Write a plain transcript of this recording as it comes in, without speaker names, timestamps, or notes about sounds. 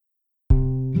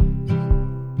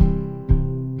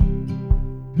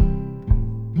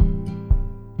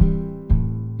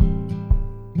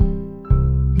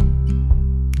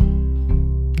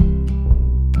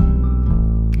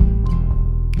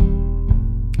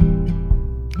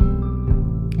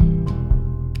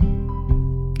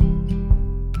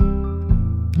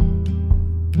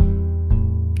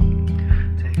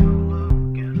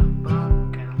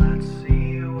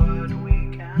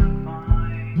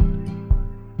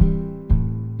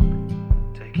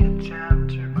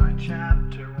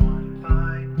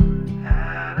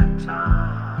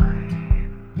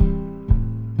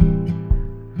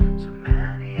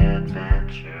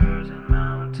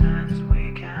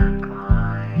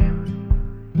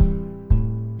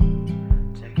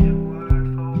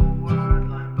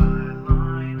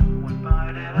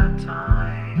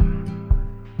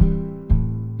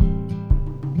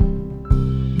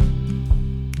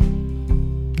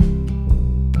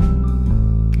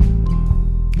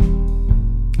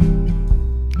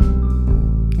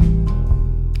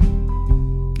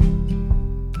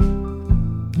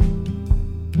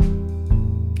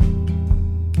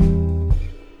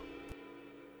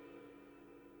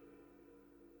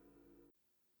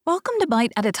Welcome to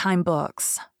Bite at a Time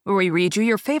Books, where we read you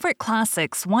your favorite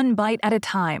classics one bite at a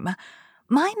time.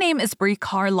 My name is Brie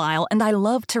Carlisle, and I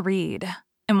love to read,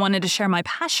 and wanted to share my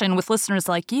passion with listeners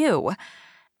like you.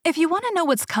 If you want to know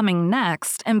what's coming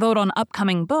next and vote on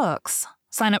upcoming books,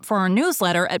 sign up for our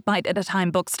newsletter at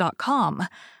biteatatimebooks.com.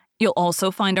 You'll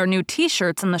also find our new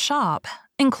t-shirts in the shop,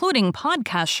 including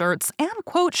podcast shirts and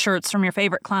quote shirts from your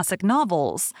favorite classic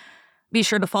novels. Be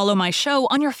sure to follow my show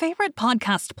on your favorite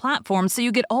podcast platform so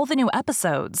you get all the new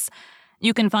episodes.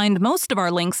 You can find most of our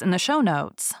links in the show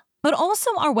notes, but also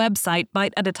our website,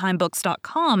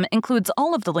 biteatatimebooks.com, includes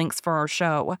all of the links for our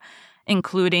show,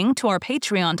 including to our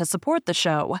Patreon to support the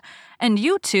show, and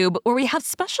YouTube, where we have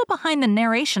special behind the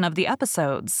narration of the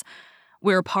episodes.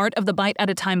 We're part of the Bite at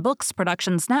a Time Books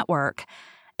Productions Network.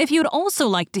 If you'd also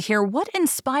like to hear what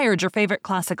inspired your favorite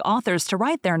classic authors to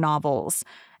write their novels,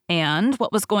 and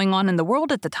what was going on in the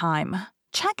world at the time,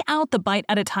 check out the Bite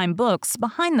at a Time Books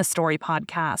Behind the Story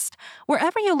podcast,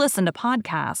 wherever you listen to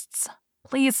podcasts.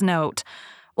 Please note,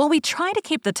 while we try to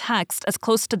keep the text as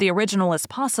close to the original as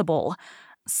possible,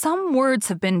 some words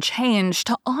have been changed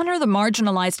to honor the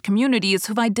marginalized communities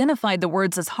who've identified the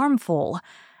words as harmful,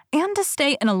 and to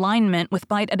stay in alignment with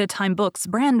Bite at a Time Books'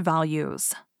 brand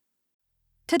values.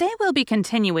 Today we'll be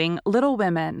continuing Little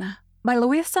Women by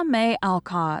Louisa May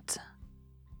Alcott.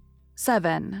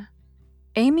 7.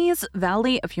 Amy's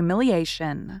Valley of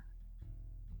Humiliation.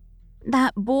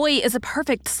 "That boy is a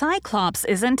perfect cyclops,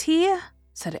 isn't he?"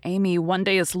 said Amy one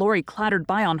day as Laurie clattered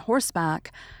by on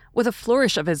horseback, with a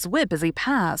flourish of his whip as he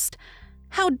passed.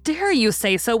 "How dare you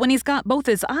say so when he's got both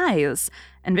his eyes?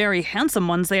 And very handsome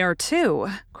ones they are, too,"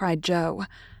 cried Jo,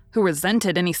 who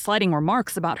resented any slighting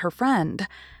remarks about her friend.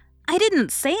 "I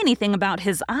didn't say anything about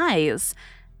his eyes.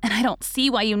 And I don't see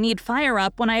why you need fire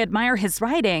up when I admire his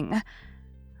writing."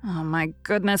 "Oh my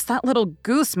goodness, that little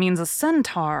goose means a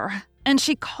centaur. And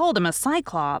she called him a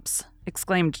cyclops,"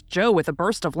 exclaimed Jo with a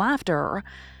burst of laughter.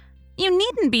 "You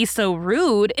needn't be so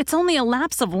rude. It's only a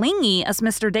lapse of lingy, as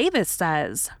Mr. Davis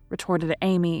says," retorted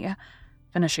Amy,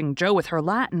 finishing Jo with her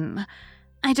Latin.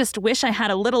 "I just wish I had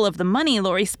a little of the money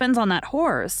Laurie spends on that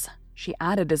horse," she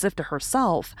added as if to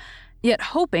herself,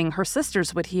 yet hoping her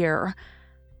sisters would hear.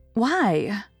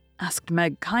 "Why?" asked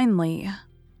Meg kindly,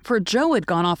 for Jo had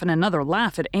gone off in another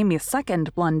laugh at Amy's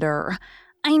second blunder.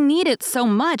 "I need it so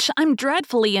much, I'm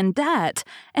dreadfully in debt,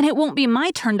 and it won't be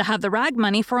my turn to have the rag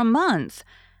money for a month."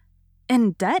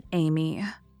 "In debt, Amy?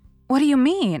 What do you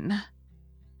mean?"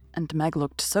 And Meg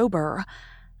looked sober.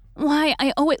 "Why,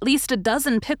 I owe at least a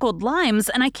dozen pickled limes,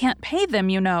 and I can't pay them,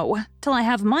 you know, till I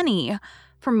have money,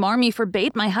 for Marmee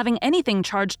forbade my having anything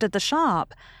charged at the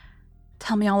shop."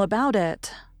 "Tell me all about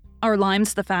it. Are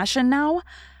limes the fashion now?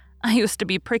 I used to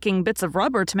be pricking bits of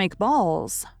rubber to make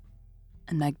balls."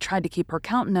 And Meg tried to keep her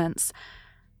countenance.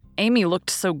 Amy looked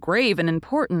so grave and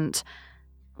important.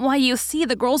 "Why, you see,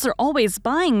 the girls are always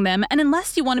buying them, and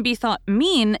unless you want to be thought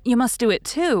mean, you must do it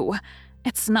too.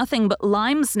 It's nothing but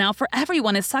limes now, for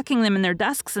everyone is sucking them in their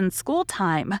desks in school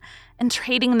time, and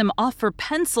trading them off for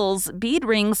pencils, bead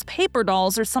rings, paper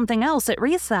dolls, or something else at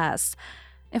recess.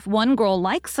 If one girl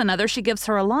likes another, she gives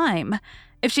her a lime.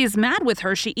 If she's mad with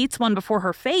her, she eats one before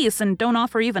her face and don't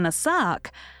offer even a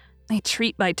suck. They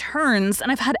treat by turns,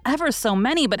 and I've had ever so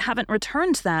many but haven't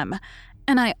returned them.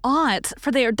 And I ought,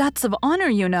 for they are debts of honor,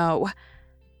 you know."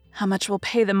 "How much will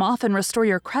pay them off and restore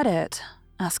your credit?"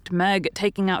 asked Meg,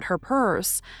 taking out her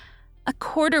purse. "A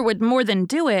quarter would more than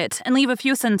do it, and leave a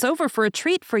few cents over for a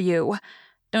treat for you.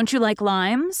 Don't you like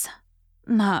limes?"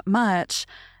 "Not much.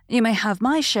 You may have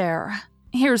my share.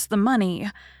 Here's the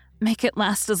money. Make it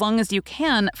last as long as you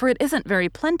can, for it isn't very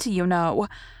plenty, you know."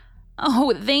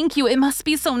 "Oh, thank you. It must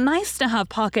be so nice to have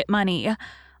pocket money.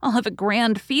 I'll have a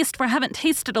grand feast, for I haven't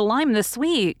tasted a lime this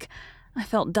week. I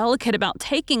felt delicate about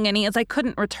taking any as I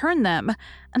couldn't return them,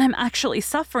 and I'm actually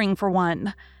suffering for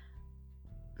one."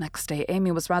 Next day,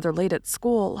 Amy was rather late at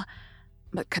school,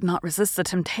 but could not resist the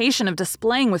temptation of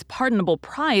displaying with pardonable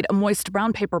pride a moist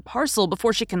brown paper parcel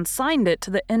before she consigned it to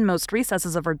the inmost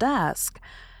recesses of her desk.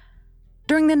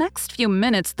 During the next few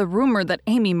minutes, the rumor that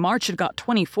Amy March had got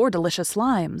 24 delicious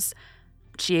limes,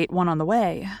 she ate one on the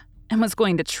way, and was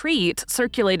going to treat,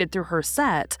 circulated through her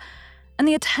set, and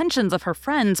the attentions of her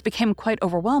friends became quite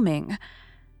overwhelming.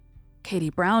 Katie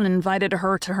Brown invited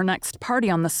her to her next party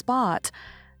on the spot.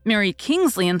 Mary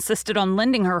Kingsley insisted on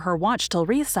lending her watch till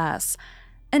recess,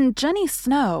 and Jenny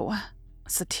Snow, a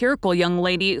satirical young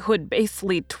lady who had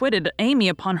basely twitted Amy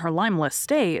upon her limeless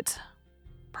state,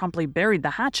 promptly buried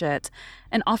the hatchet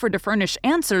and offered to furnish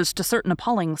answers to certain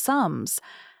appalling sums.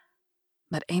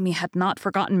 But Amy had not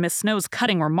forgotten Miss Snow's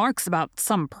cutting remarks about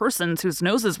some persons whose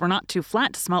noses were not too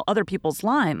flat to smell other people's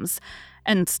limes,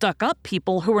 and stuck-up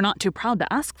people who were not too proud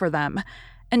to ask for them,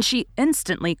 and she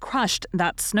instantly crushed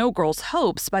that Snow girl's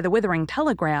hopes by the withering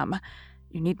telegram.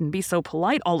 "You needn't be so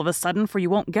polite all of a sudden, for you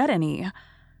won't get any."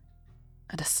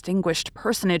 A distinguished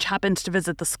personage happened to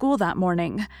visit the school that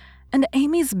morning, and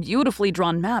Amy's beautifully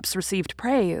drawn maps received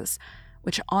praise,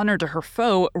 which honor to her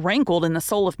foe rankled in the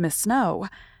soul of Miss Snow,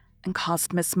 and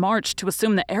caused Miss March to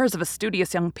assume the airs of a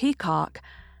studious young peacock.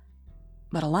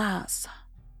 But alas,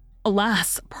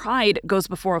 pride goes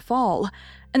before a fall,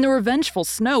 and the revengeful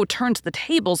Snow turned the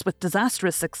tables with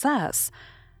disastrous success.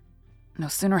 No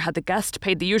sooner had the guest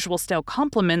paid the usual stale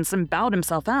compliments and bowed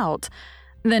himself out,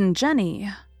 than Jenny,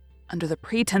 under the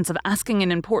pretense of asking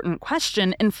an important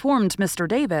question, informed Mr.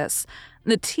 Davis,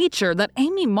 the teacher, that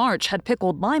Amy March had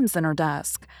pickled limes in her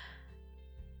desk.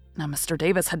 Now, Mr.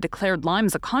 Davis had declared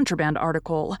limes a contraband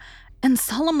article, and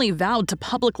solemnly vowed to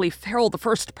publicly ferule the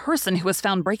first person who was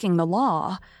found breaking the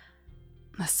law.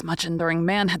 This much-enduring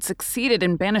man had succeeded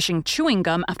in banishing chewing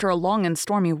gum after a long and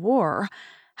stormy war,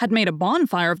 had made a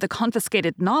bonfire of the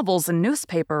confiscated novels and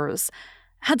newspapers,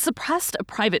 had suppressed a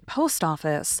private post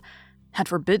office, had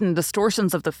forbidden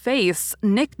distortions of the face,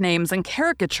 nicknames, and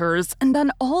caricatures, and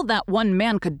done all that one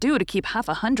man could do to keep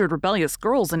 100 rebellious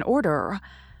girls in order.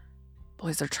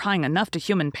 Boys are trying enough to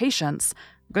human patience,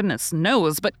 goodness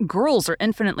knows, but girls are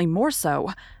infinitely more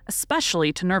so,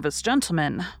 especially to nervous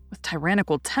gentlemen, with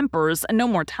tyrannical tempers and no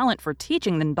more talent for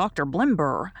teaching than Dr.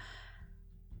 Blimber.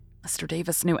 Mr.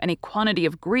 Davis knew any quantity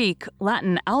of Greek,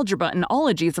 Latin, algebra, and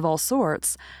ologies of all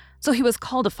sorts, so he was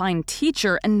called a fine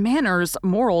teacher, and manners,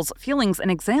 morals, feelings,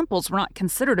 and examples were not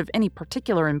considered of any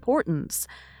particular importance.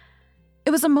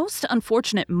 It was a most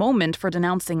unfortunate moment for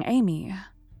denouncing Amy,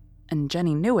 and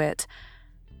Jenny knew it.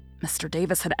 Mr.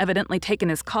 Davis had evidently taken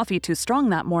his coffee too strong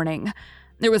that morning.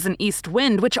 There was an east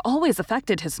wind which always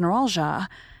affected his neuralgia,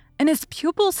 and his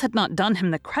pupils had not done him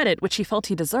the credit which he felt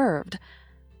he deserved.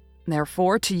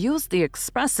 Therefore, to use the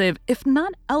expressive, if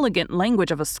not elegant, language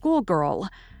of a schoolgirl,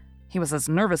 he was as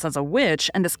nervous as a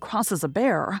witch and as cross as a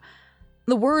bear.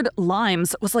 The word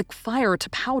limes was like fire to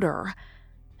powder.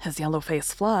 His yellow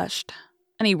face flushed,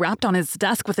 and he rapped on his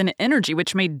desk with an energy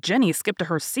which made Jenny skip to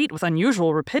her seat with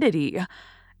unusual rapidity.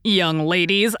 "Young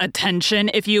ladies, attention,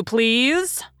 if you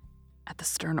please!" At the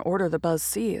stern order, the buzz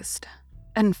ceased,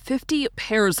 and 50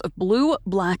 pairs of blue,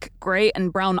 black, gray,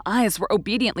 and brown eyes were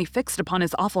obediently fixed upon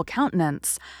his awful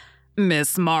countenance.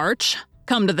 "Miss March,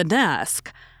 come to the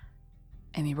desk."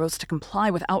 Amy rose to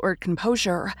comply with outward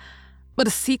composure, but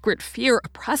a secret fear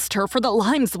oppressed her, for the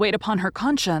limes weighed upon her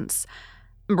conscience.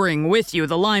 "Bring with you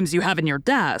the limes you have in your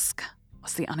desk,"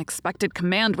 was the unexpected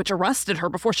command which arrested her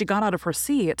before she got out of her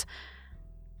seat.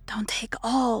 "Don't take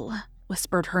all,"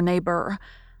 whispered her neighbor,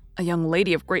 a young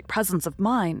lady of great presence of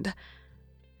mind.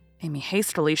 Amy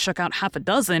hastily shook out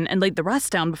 6 and laid the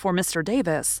rest down before Mr.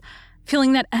 Davis,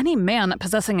 feeling that any man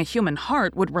possessing a human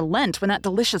heart would relent when that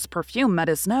delicious perfume met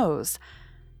his nose.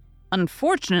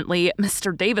 Unfortunately,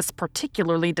 Mr. Davis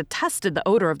particularly detested the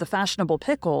odor of the fashionable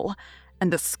pickle, and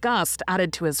disgust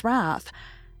added to his wrath.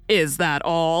 "Is that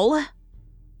all?"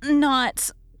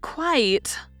 "Not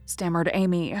quite," stammered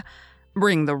Amy.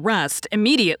 "Bring the rest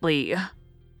immediately."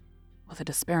 With a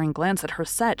despairing glance at her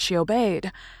set, she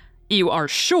obeyed. "You are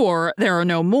sure there are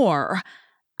no more?"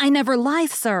 "I never lie,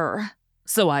 sir."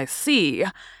 "So I see.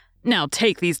 Now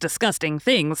take these disgusting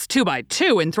things 2 by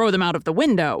 2 and throw them out of the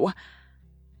window."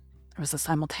 There was a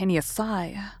simultaneous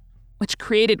sigh, which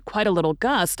created quite a little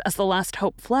gust as the last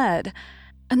hope fled,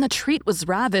 and the treat was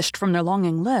ravished from their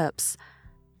longing lips.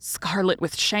 Scarlet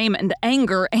with shame and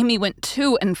anger, Amy went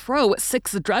to and fro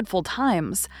 6 dreadful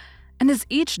times, and as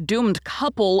each doomed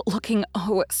couple, looking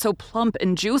so plump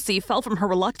and juicy, fell from her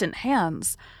reluctant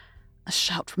hands, a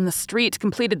shout from the street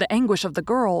completed the anguish of the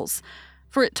girls,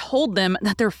 for it told them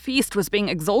that their feast was being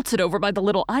exulted over by the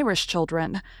little Irish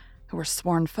children, who were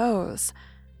sworn foes.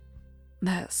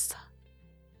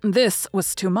 This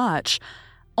was too much.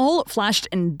 All flashed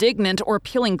indignant or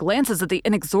appealing glances at the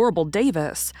inexorable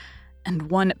Davis,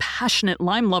 and one passionate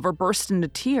lime lover burst into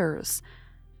tears.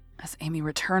 As Amy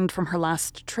returned from her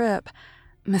last trip,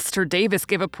 Mr. Davis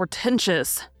gave a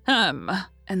portentous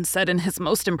and said in his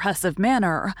most impressive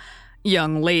manner,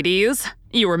 "Young ladies,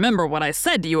 you remember what I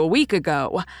said to you a week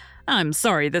ago. I'm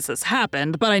sorry this has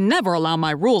happened, but I never allow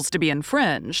my rules to be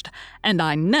infringed, and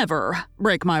I never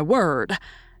break my word.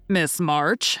 Miss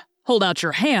March, hold out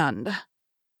your hand."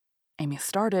 Amy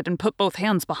started and put both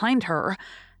hands behind her,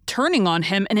 turning on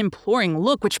him an imploring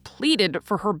look which pleaded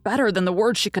for her better than the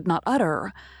words she could not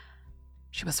utter.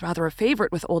 She was rather a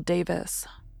favorite with old Davis,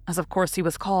 as of course he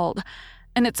was called,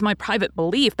 and it's my private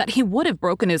belief that he would have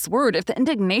broken his word if the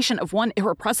indignation of one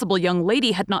irrepressible young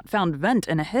lady had not found vent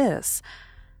in a hiss.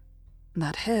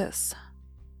 That hiss,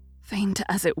 faint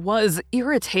as it was,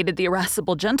 irritated the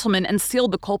irascible gentleman and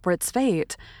sealed the culprit's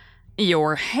fate.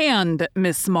 "Your hand,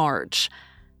 Miss March,"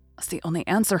 was the only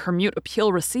answer her mute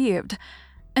appeal received.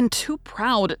 And too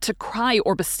proud to cry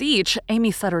or beseech,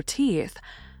 Amy set her teeth,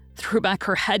 threw back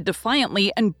her head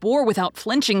defiantly, and bore without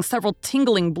flinching several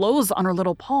tingling blows on her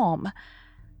little palm.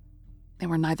 They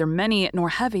were neither many nor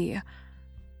heavy,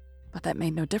 but that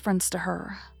made no difference to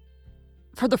her.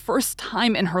 For the first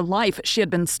time in her life, she had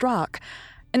been struck,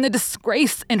 and the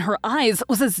disgrace in her eyes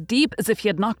was as deep as if he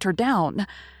had knocked her down.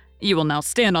 "You will now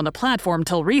stand on the platform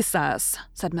till recess,"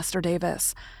 said Mr.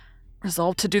 Davis,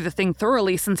 resolved to do the thing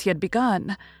thoroughly since he had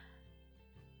begun.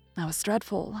 That was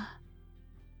dreadful.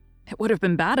 It would have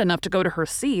been bad enough to go to her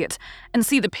seat and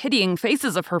see the pitying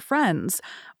faces of her friends,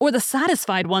 or the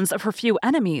satisfied ones of her few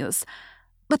enemies.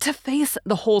 But to face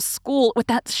the whole school with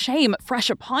that shame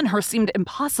fresh upon her seemed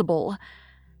impossible.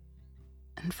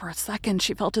 And for a second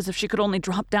she felt as if she could only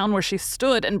drop down where she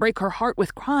stood and break her heart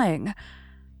with crying.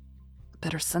 A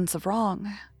bitter sense of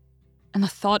wrong, and the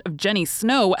thought of Jenny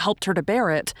Snow helped her to bear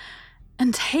it.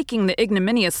 And taking the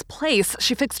ignominious place,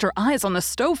 she fixed her eyes on the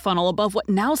stove funnel above what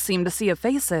now seemed a sea of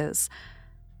faces,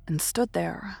 and stood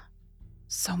there,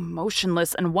 so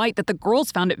motionless and white that the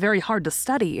girls found it very hard to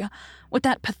study, with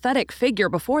that pathetic figure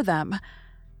before them.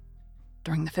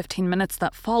 During the 15 minutes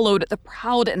that followed, the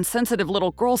proud and sensitive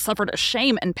little girl suffered a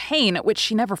shame and pain which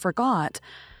she never forgot.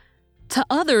 To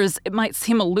others, it might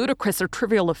seem a ludicrous or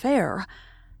trivial affair,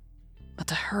 but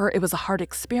to her it was a hard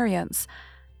experience.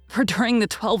 For during the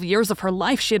 12 years of her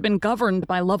life, she had been governed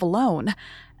by love alone,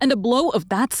 and a blow of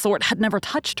that sort had never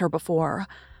touched her before.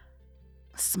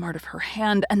 The smart of her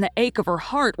hand and the ache of her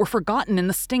heart were forgotten in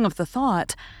the sting of the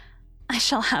thought, "I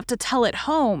shall have to tell it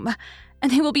home,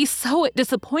 and he will be so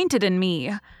disappointed in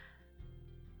me."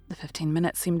 The 15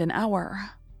 minutes seemed an hour,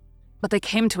 but they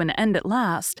came to an end at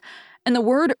last, and the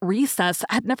word recess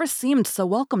had never seemed so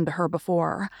welcome to her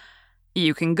before.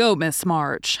 "You can go, Miss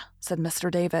March," said Mr.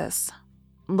 Davis,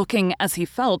 looking, as he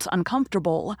felt,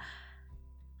 uncomfortable.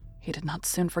 He did not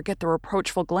soon forget the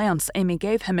reproachful glance Amy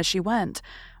gave him as she went,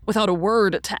 without a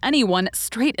word to anyone,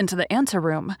 straight into the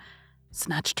anteroom,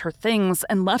 snatched her things,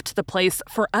 and left the place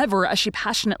forever, as she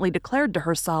passionately declared to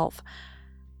herself.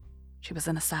 She was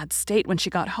in a sad state when she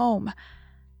got home,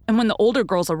 and when the older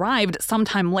girls arrived some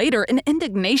time later, an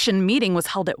indignation meeting was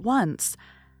held at once.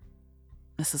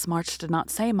 Mrs. March did not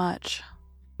say much,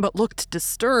 but looked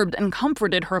disturbed and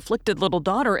comforted her afflicted little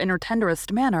daughter in her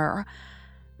tenderest manner.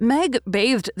 Meg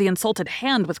bathed the insulted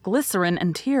hand with glycerin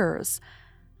and tears.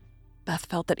 Beth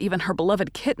felt that even her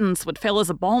beloved kittens would fail as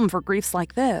a balm for griefs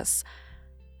like this.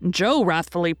 Joe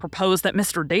wrathfully proposed that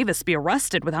Mr. Davis be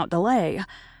arrested without delay,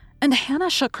 and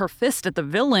Hannah shook her fist at the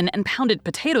villain and pounded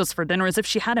potatoes for dinner as if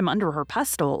she had him under her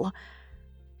pestle.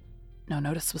 No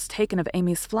notice was taken of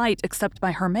Amy's flight except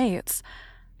by her mates,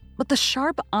 but the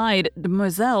sharp-eyed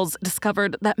demoiselles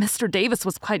discovered that Mr. Davis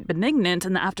was quite benignant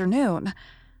in the afternoon,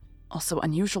 also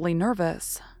unusually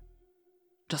nervous.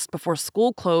 Just before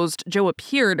school closed, Joe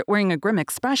appeared wearing a grim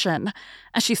expression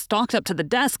as she stalked up to the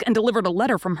desk and delivered a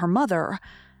letter from her mother,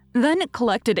 then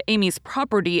collected Amy's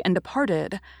property and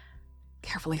departed,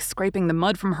 carefully scraping the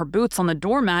mud from her boots on the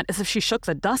doormat as if she shook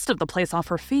the dust of the place off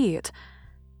her feet.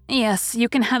 "Yes, you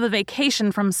can have a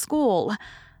vacation from school,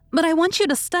 but I want you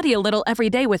to study a little every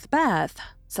day with Beth,"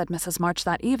 said Mrs. March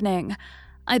that evening.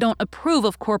 "I don't approve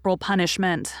of corporal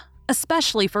punishment,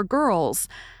 especially for girls.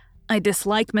 I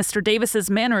dislike Mr. Davis's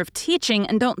manner of teaching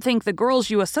and don't think the girls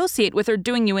you associate with are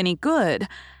doing you any good,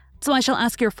 so I shall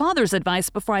ask your father's advice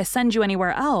before I send you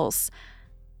anywhere else."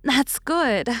 "That's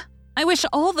good. I wish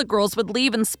all the girls would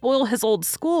leave and spoil his old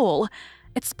school.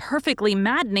 It's perfectly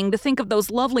maddening to think of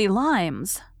those lovely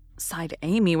limes," sighed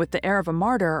Amy with the air of a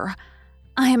martyr.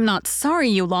 "I am not sorry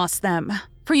you lost them,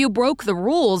 for you broke the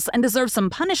rules and deserve some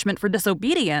punishment for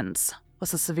disobedience,"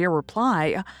 was a severe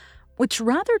reply, which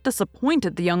rather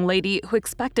disappointed the young lady, who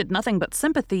expected nothing but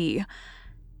sympathy.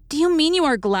 "Do you mean you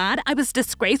are glad I was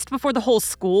disgraced before the whole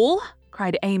school?"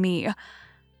 cried Amy.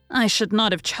 "I should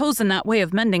not have chosen that way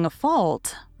of mending a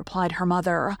fault," replied her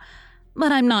mother,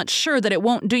 "but I'm not sure that it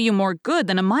won't do you more good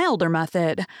than a milder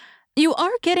method. You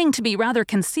are getting to be rather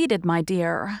conceited, my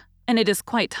dear, and it is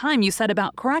quite time you set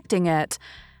about correcting it.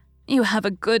 You have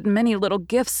a good many little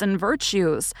gifts and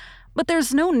virtues, but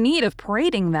there's no need of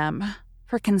parading them,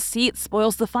 for conceit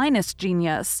spoils the finest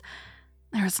genius.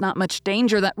 There is not much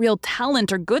danger that real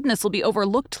talent or goodness will be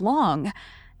overlooked long.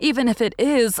 Even if it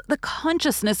is, the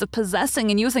consciousness of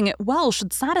possessing and using it well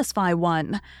should satisfy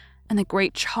one, and the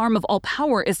great charm of all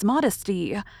power is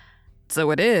modesty." "So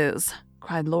it is,"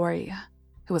 cried Laurie,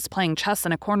 who was playing chess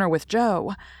in a corner with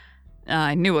Joe.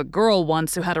 "I knew a girl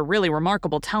once who had a really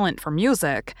remarkable talent for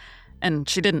music, and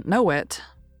she didn't know it.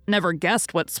 Never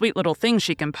guessed what sweet little things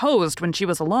she composed when she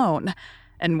was alone,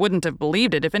 and wouldn't have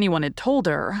believed it if anyone had told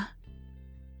her."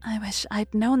 "I wish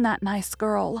I'd known that nice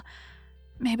girl.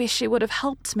 Maybe she would have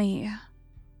helped me.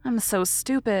 I'm so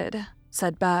stupid,"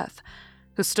 said Beth,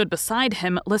 who stood beside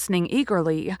him listening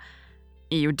eagerly.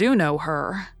 "You do know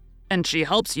her, and she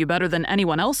helps you better than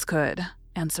anyone else could,"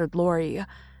 answered Laurie,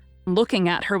 looking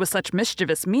at her with such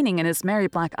mischievous meaning in his merry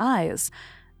black eyes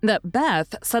that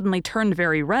Beth suddenly turned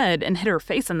very red and hid her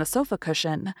face in the sofa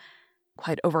cushion,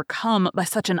 quite overcome by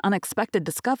such an unexpected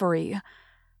discovery.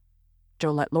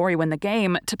 Joe let Laurie win the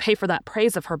game to pay for that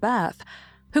praise of her Beth,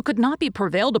 who could not be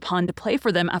prevailed upon to play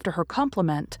for them after her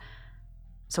compliment.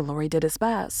 So Laurie did his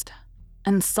best,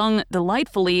 and sung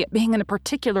delightfully, being in a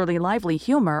particularly lively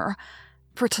humor,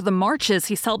 for to the marches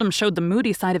he seldom showed the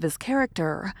moody side of his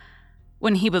character.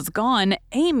 When he was gone,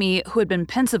 Amy, who had been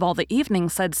pensive all the evening,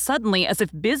 said suddenly, as if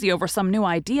busy over some new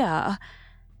idea,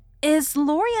 "Is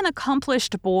Laurie an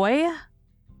accomplished boy?"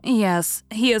 "Yes,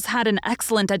 he has had an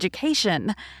excellent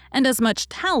education, and as much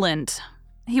talent.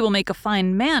 He will make a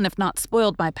fine man if not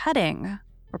spoiled by petting,"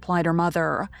 replied her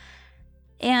mother.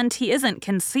 "And he isn't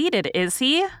conceited, is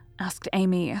he?" asked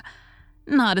Amy.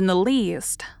 "Not in the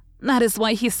least. That is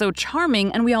why he's so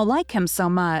charming and we all like him so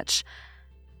much."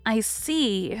 "I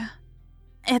see.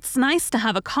 It's nice to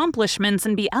have accomplishments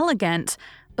and be elegant,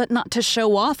 but not to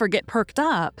show off or get perked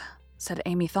up," said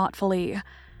Amy thoughtfully.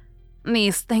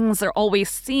 "These things are always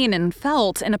seen and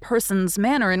felt in a person's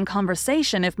manner and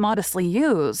conversation if modestly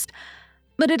used.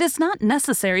 But it is not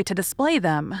necessary to display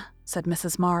them," said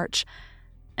Mrs. March,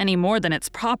 "any more than it's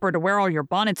proper to wear all your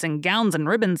bonnets and gowns and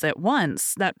ribbons at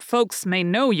once, that folks may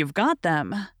know you've got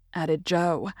them," added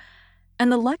Joe,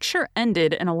 and the lecture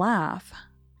ended in a laugh.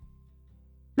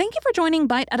 Thank you for joining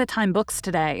Bite at a Time Books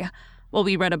today, while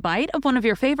we read a bite of one of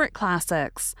your favorite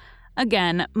classics.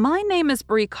 Again, my name is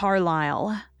Brie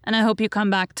Carlisle, and I hope you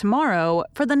come back tomorrow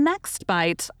for the next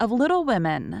bite of Little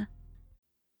Women.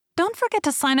 Don't forget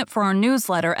to sign up for our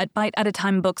newsletter at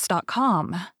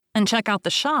biteatatimebooks.com and check out the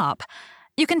shop.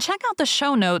 You can check out the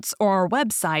show notes or our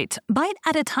website,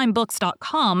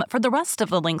 biteatatimebooks.com, for the rest of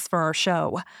the links for our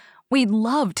show. We'd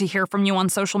love to hear from you on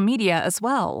social media as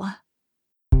well.